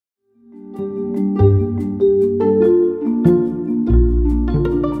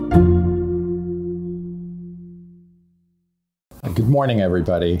morning,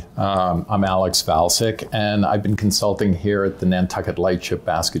 everybody. I'm Alex Valcic, and I've been consulting here at the Nantucket Lightship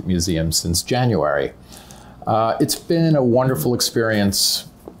Basket Museum since January. It's been a wonderful experience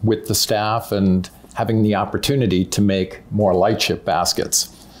with the staff and having the opportunity to make more lightship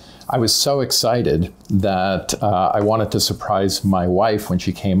baskets. I was so excited that I wanted to surprise my wife when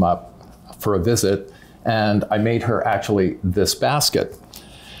she came up for a visit, and I made her actually this basket.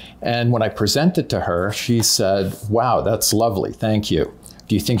 And when I presented to her, she said, "Wow, that's lovely, thank you.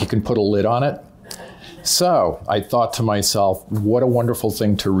 Do you think you can put a lid on it?" So I thought to myself, what a wonderful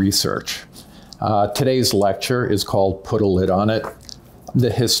thing to research. Today's lecture is called Put a Lid on It, the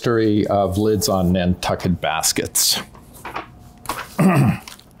history of lids on Nantucket baskets.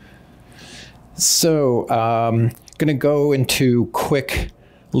 So I'm gonna go into quick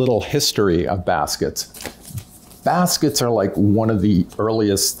little history of baskets. Baskets are like one of the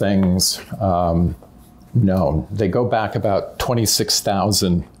earliest things known. They go back about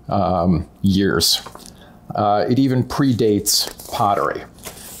 26,000 years. It even predates pottery.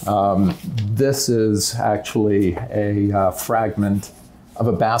 This is actually a fragment of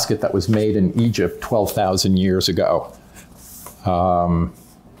a basket that was made in Egypt 12,000 years ago,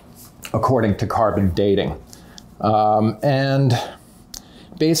 according to carbon dating. And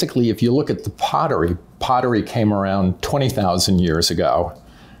basically, if you look at the pottery came around 20,000 years ago.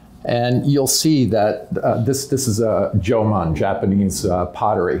 And you'll see that this is a Jomon, Japanese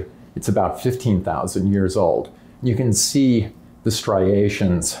pottery. It's about 15,000 years old. You can see the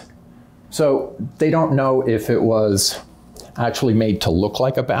striations. So they don't know if it was actually made to look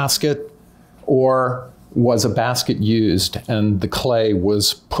like a basket or was a basket used and the clay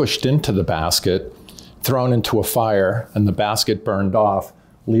was pushed into the basket, thrown into a fire, and the basket burned off,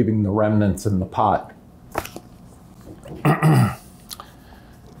 leaving the remnants in the pot.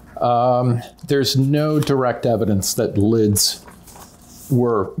 There's no direct evidence that lids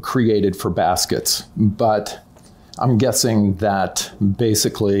were created for baskets, but I'm guessing that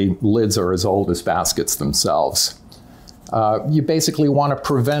basically lids are as old as baskets themselves. You basically want to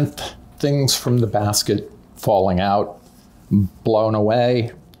prevent things from the basket falling out, blown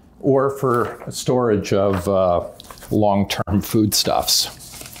away, or for storage of long-term foodstuffs.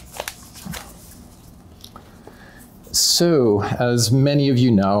 So, as many of you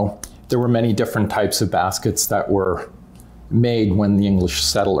know, there were many different types of baskets that were made when the English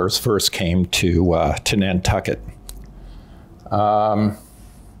settlers first came to Nantucket. As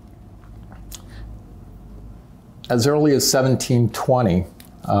early as 1720,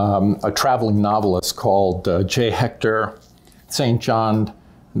 a traveling novelist called J. Hector St. John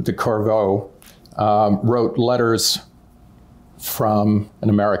de Corveau wrote letters from an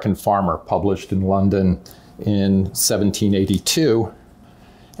American farmer published in London in 1782,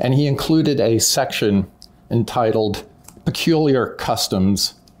 and he included a section entitled Peculiar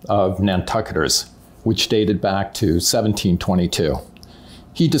Customs of Nantucketers, which dated back to 1722.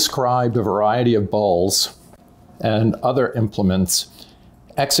 He described a variety of bowls and other implements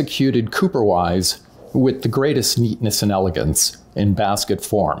executed cooperwise with the greatest neatness and elegance in basket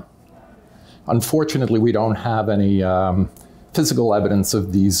form. Unfortunately, we don't have any physical evidence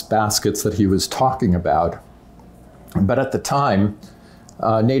of these baskets that he was talking about. But at the time,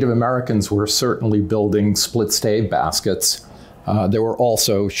 Native Americans were certainly building split-stave baskets. There were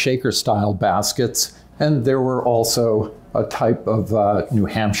also shaker-style baskets, and there were also a type of New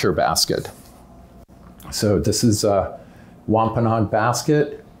Hampshire basket. So this is a Wampanoag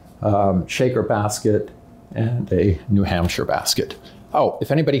basket, shaker basket, and a New Hampshire basket. Oh, if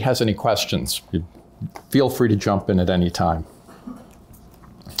anybody has any questions, feel free to jump in at any time.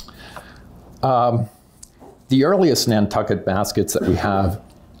 The earliest Nantucket baskets that we have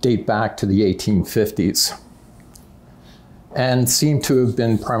date back to the 1850s and seem to have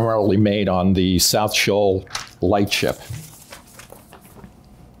been primarily made on the South Shoal Lightship.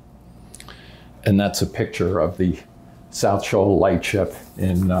 And that's a picture of the South Shoal Lightship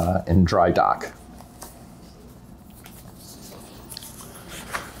in dry dock.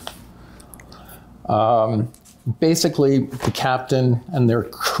 Basically, the captain and their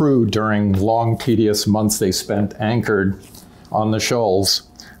crew during long, tedious months they spent anchored on the shoals,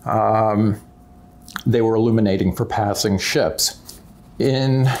 they were illuminating for passing ships.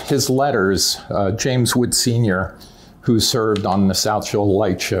 In his letters, James Wood Sr., who served on the South Shoal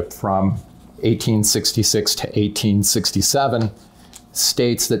Lightship from 1866 to 1867,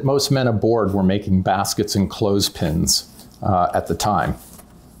 states that most men aboard were making baskets and clothespins at the time.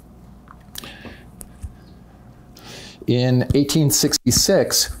 In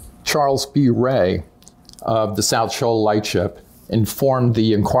 1866, Charles B. Ray of the South Shoal Lightship informed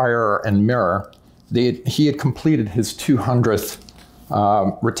the Enquirer and Mirror that he had completed his 200th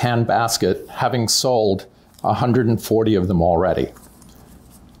rattan basket, having sold 140 of them already.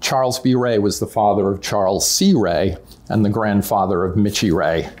 Charles B. Ray was the father of Charles C. Ray and the grandfather of Mitchie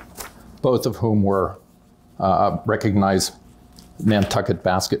Ray, both of whom were recognized Nantucket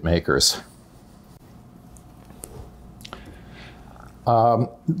basket makers.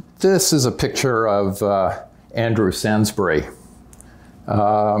 This is a picture of Andrew Sansbury.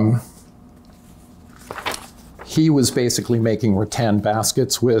 He was basically making rattan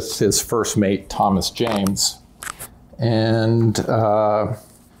baskets with his first mate, Thomas James. And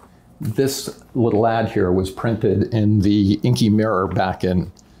this little ad here was printed in the Inky Mirror back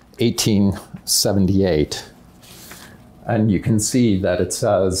in 1878. And you can see that it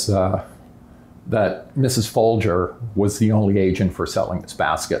says that Mrs. Folger was the only agent for selling his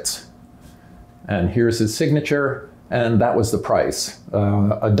baskets. And here's his signature, and that was the price,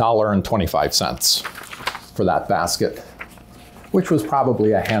 $1.25 for that basket, which was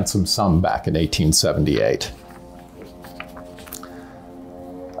probably a handsome sum back in 1878.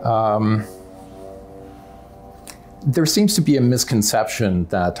 There seems to be a misconception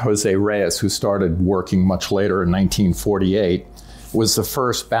that Jose Reyes, who started working much later in 1948, was the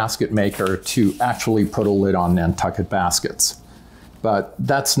first basket maker to actually put a lid on Nantucket baskets. But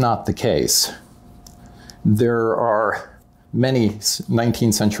that's not the case. There are many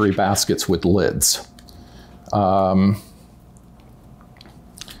 19th century baskets with lids. You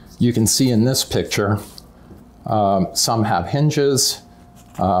can see in this picture, some have hinges,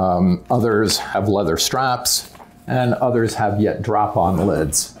 others have leather straps, and others have yet drop-on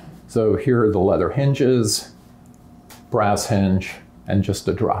lids. So here are the leather hinges, brass hinge, and just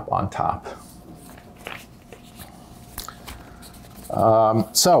a drop on top.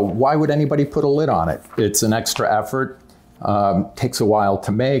 So why would anybody put a lid on it? It's an extra effort, takes a while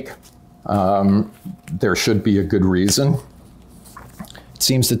to make. There should be a good reason. It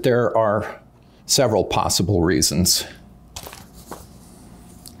seems that there are several possible reasons.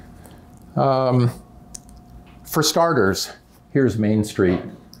 For starters, here's Main Street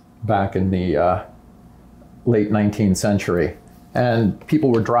back in the late 19th century, and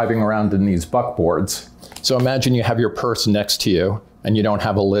people were driving around in these buckboards. So imagine you have your purse next to you and you don't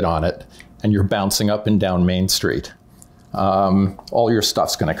have a lid on it, and you're bouncing up and down Main Street. All your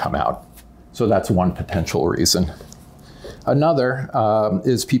stuff's going to come out. So that's one potential reason. Another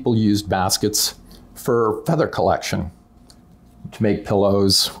is people used baskets for feather collection, to make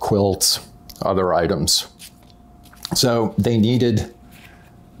pillows, quilts, other items. So they needed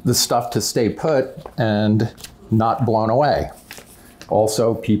the stuff to stay put and not blown away.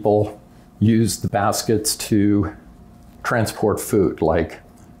 Also, people used the baskets to transport food, like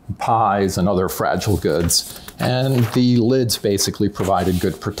pies and other fragile goods, and the lids basically provided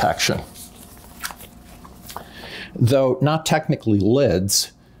good protection. Though not technically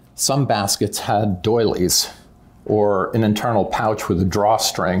lids, some baskets had doilies, or an internal pouch with a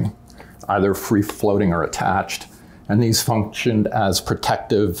drawstring, either free floating or attached, and these functioned as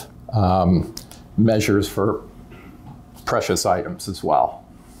protective measures for precious items as well.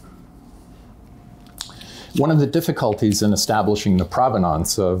 One of the difficulties in establishing the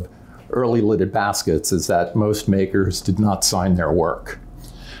provenance of early lidded baskets is that most makers did not sign their work.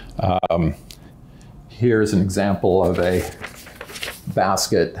 Here's an example of a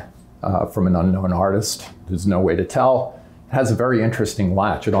basket from an unknown artist. There's no way to tell. It has a very interesting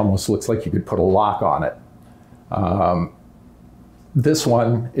latch. It almost looks like you could put a lock on it. This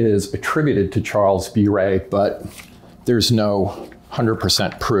one is attributed to Charles B. Ray, but there's no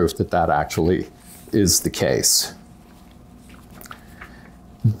 100% proof that that actually is the case.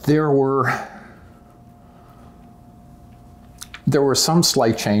 There were some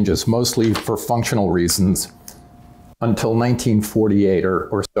slight changes, mostly for functional reasons, until 1948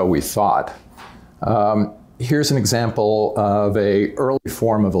 or so we thought. Here's an example of an early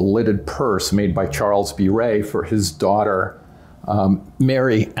form of a lidded purse made by Charles B. Ray for his daughter,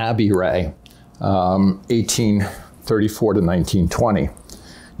 Mary Abbey Ray, 1834 to 1920.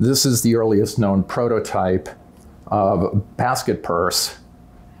 This is the earliest known prototype of a basket purse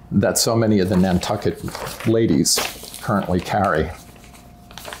that so many of the Nantucket ladies currently carry.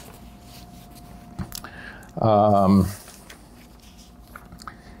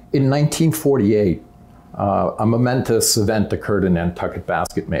 In 1948, a momentous event occurred in Nantucket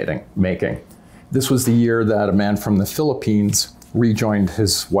basket making. This was the year that a man from the Philippines rejoined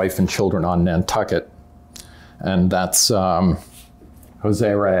his wife and children on Nantucket, and that's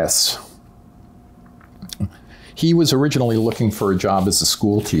Jose Reyes. He was originally looking for a job as a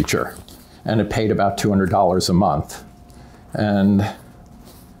school teacher, and it paid about $200 a month. And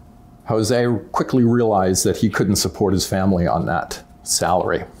Jose quickly realized that he couldn't support his family on that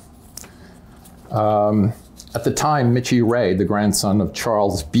salary. At the time, Michie Ray, the grandson of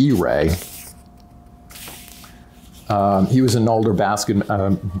Charles B. Ray, he was an older basket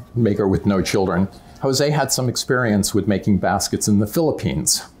maker with no children. Jose had some experience with making baskets in the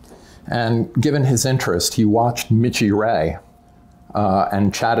Philippines. And given his interest, he watched Michie Ray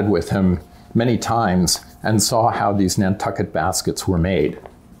and chatted with him many times and saw how these Nantucket baskets were made.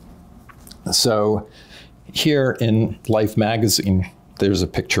 So here in Life magazine, there's a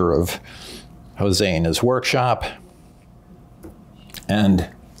picture of Jose in his workshop. And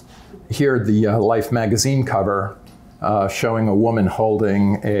here the Life magazine cover showing a woman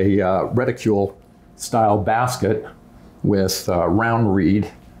holding a reticule-style basket with round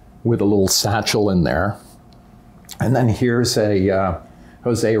reed with a little satchel in there. And then here's a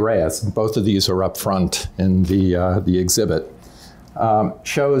Jose Reyes. Both of these are up front in the exhibit.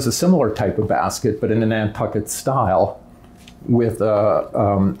 Shows a similar type of basket, but in a Nantucket style, with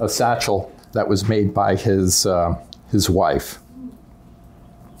a satchel that was made by his wife.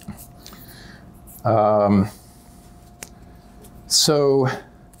 So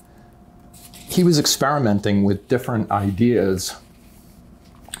he was experimenting with different ideas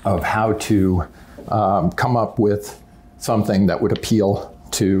of how to come up with something that would appeal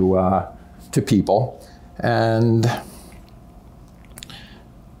to people. And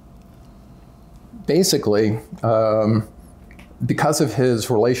basically, because of his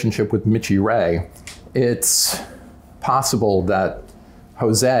relationship with Michie Ray, it's possible that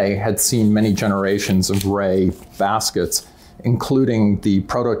Jose had seen many generations of Ray baskets, including the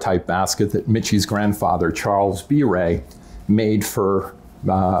prototype basket that Michie's grandfather, Charles B. Ray, made for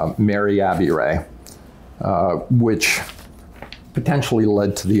Mary Abbey Ray, which potentially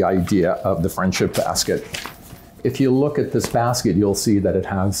led to the idea of the friendship basket. If you look at this basket, you'll see that it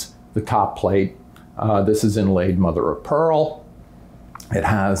has the top plate. This is inlaid mother of pearl. It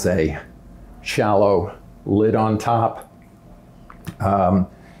has a shallow lid on top.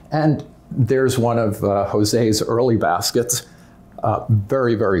 And there's one of Jose's early baskets,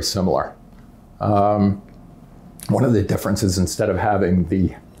 very, very similar. One of the differences, instead of having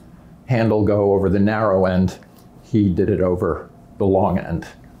the handle go over the narrow end, he did it over the long end.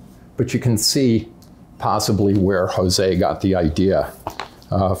 But you can see possibly where Jose got the idea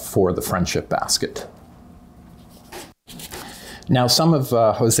for the friendship basket. Now, some of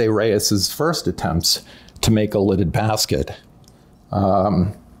Jose Reyes's first attempts to make a lidded basket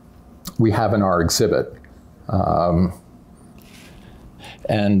we have in our exhibit.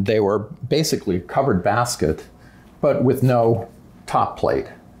 And they were basically a covered basket, but with no top plate.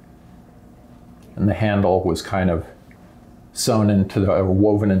 And the handle was kind of sewn into or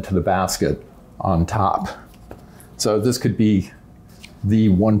woven into the basket on top. So this could be the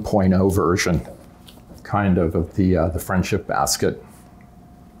 1.0 version, kind of the friendship basket.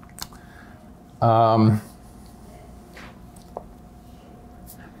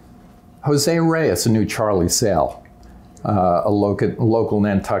 Jose Reyes knew Charlie Sale, a local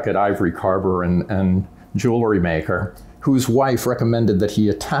Nantucket ivory carver and jewelry maker, whose wife recommended that he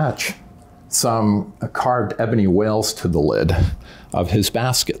attach some carved ebony whales to the lid of his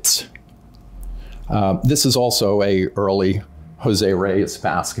baskets. This is also an early Jose Reyes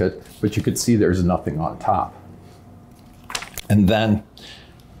basket, but you could see there's nothing on top. And then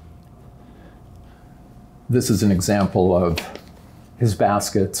this is an example of his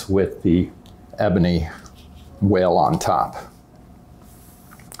baskets with the ebony whale on top.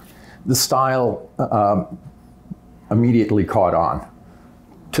 The style immediately caught on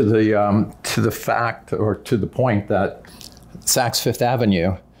to the fact, or to the point that Saks Fifth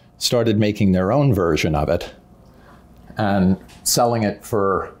Avenue started making their own version of it and selling it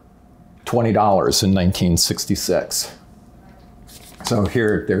for $20 in 1966. So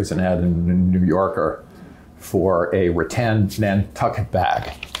here, there's an ad in the New Yorker for a rattan Nantucket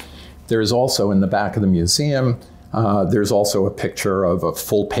bag. There's also in the back of the museum, there's also a picture of a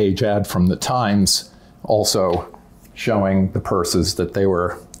full-page ad from the Times, also showing the purses that they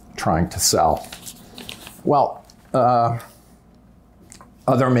were trying to sell. Well,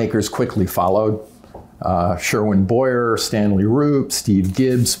 other makers quickly followed. Sherwin Boyer, Stanley Roop, Steve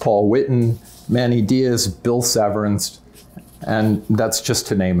Gibbs, Paul Whitten, Manny Diaz, Bill Severance, and that's just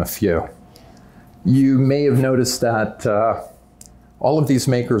to name a few. You may have noticed that all of these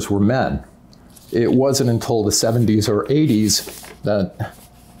makers were men. It wasn't until the 70s or 80s that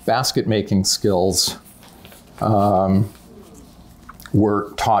basket making skills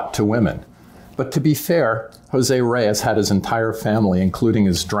were taught to women. But to be fair, Jose Reyes had his entire family, including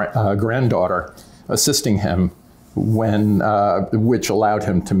his granddaughter, assisting him, which allowed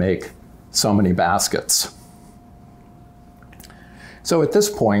him to make so many baskets. So at this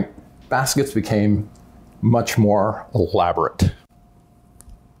point, baskets became much more elaborate.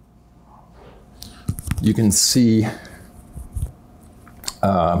 You can see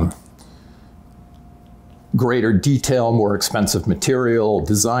greater detail, more expensive material,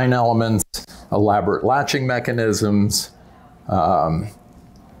 design elements, elaborate latching mechanisms,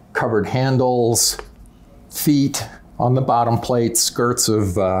 covered handles, feet on the bottom plate, skirts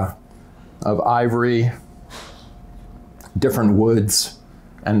of ivory, different woods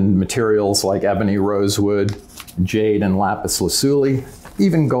and materials like ebony, rosewood, jade, and lapis lazuli.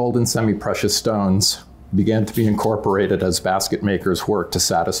 Even gold and semi-precious stones began to be incorporated as basket makers worked to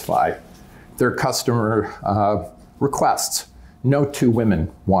satisfy their customer requests. No two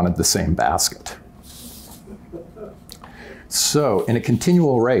women wanted the same basket. So, in a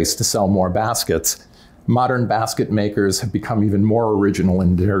continual race to sell more baskets, modern basket makers have become even more original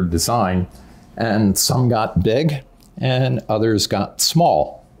in their design, and some got big and others got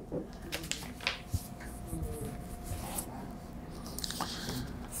small.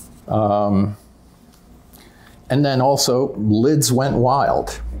 And then also, lids went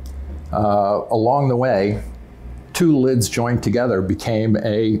wild. Along the way, two lids joined together became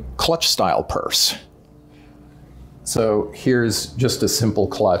a clutch-style purse. So here's just a simple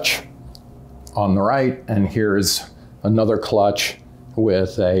clutch on the right, and here's another clutch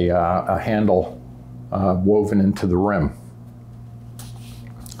with a handle woven into the rim.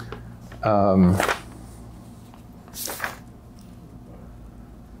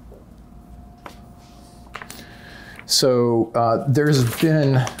 So there's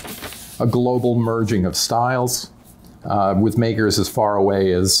been a global merging of styles with makers as far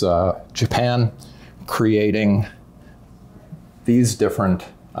away as Japan creating these different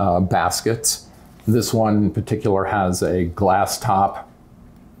baskets. This one in particular has a glass top.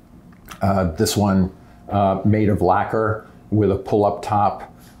 This one made of lacquer with a pull-up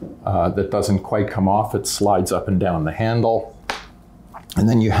top that doesn't quite come off. It slides up and down the handle. And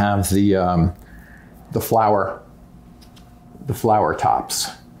then you have the flower tops.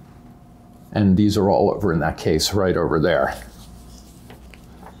 And these are all over in that case right over there.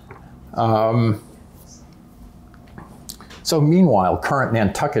 So meanwhile, current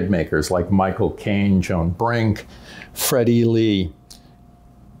Nantucket makers like Michael Caine, Joan Brink, Freddie Lee,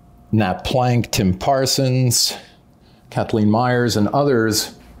 Nat Plank, Tim Parsons, Kathleen Myers, and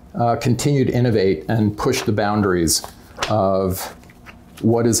others continue to innovate and push the boundaries of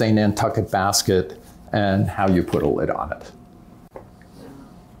what is a Nantucket basket and how you put a lid on it.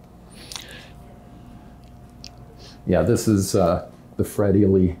 Yeah, this is the Freddie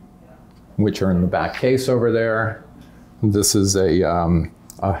Lee, which are in the back case over there. This is a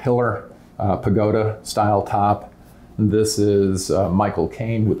Hiller pagoda style top. This is Michael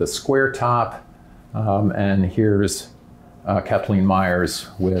Caine with a square top. And here's Kathleen Myers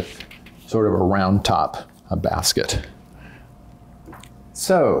with sort of a round top basket.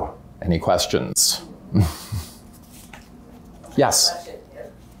 So, any questions? Yes?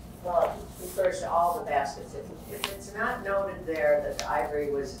 Well, it refers to all the baskets. If it's not noted there that the ivory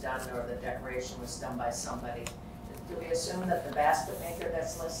was done or the decoration was done by somebody, do we assume that the basket maker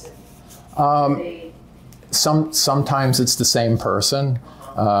that's listed? Sometimes it's the same person.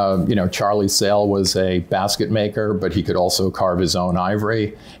 You know, Charlie Sale was a basket maker, but he could also carve his own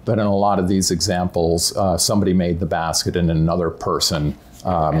ivory. But in a lot of these examples, somebody made the basket and another person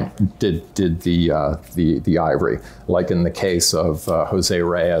did the ivory. Like in the case of Jose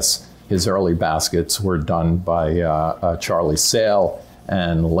Reyes, his early baskets were done by Charlie Sale.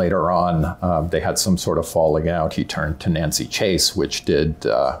 And later on, they had some sort of falling out. He turned to Nancy Chase, which did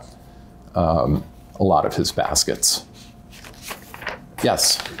a lot of his baskets.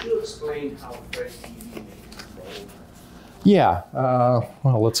 Yes? Could you explain how Freddie Lee made his mold? Yeah,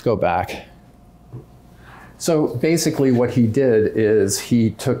 well, let's go back. So basically what he did is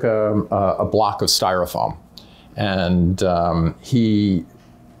he took a block of styrofoam and he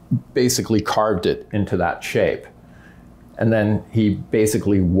basically carved it into that shape. And then he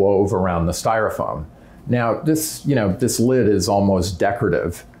basically wove around the styrofoam. Now this, this lid is almost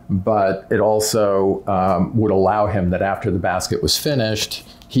decorative, but it also would allow him that after the basket was finished,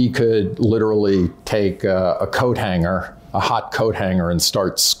 he could literally take a coat hanger, a hot coat hanger, and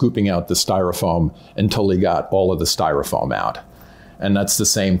start scooping out the styrofoam until he got all of the styrofoam out. And that's the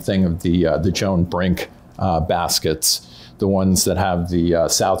same thing of the Joan Brink baskets, the ones that have the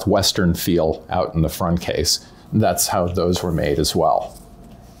southwestern feel out in the front case. That's how those were made as well.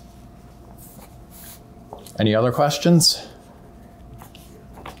 Any other questions?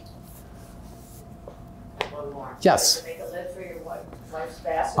 One more. Yes. Make a lid for your wife's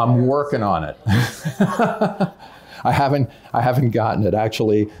basket. I'm working on it. I haven't gotten it.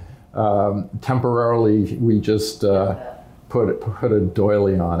 Actually, temporarily, we just put a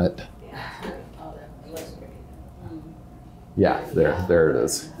doily on it. Oh, that looks pretty. Yeah, there it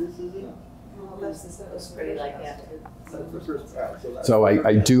is. It looks pretty like that. So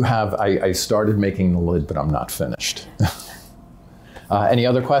I do have, I started making the lid, but I'm not finished. Any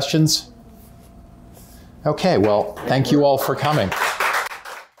other questions? Okay, well, thank you all for coming.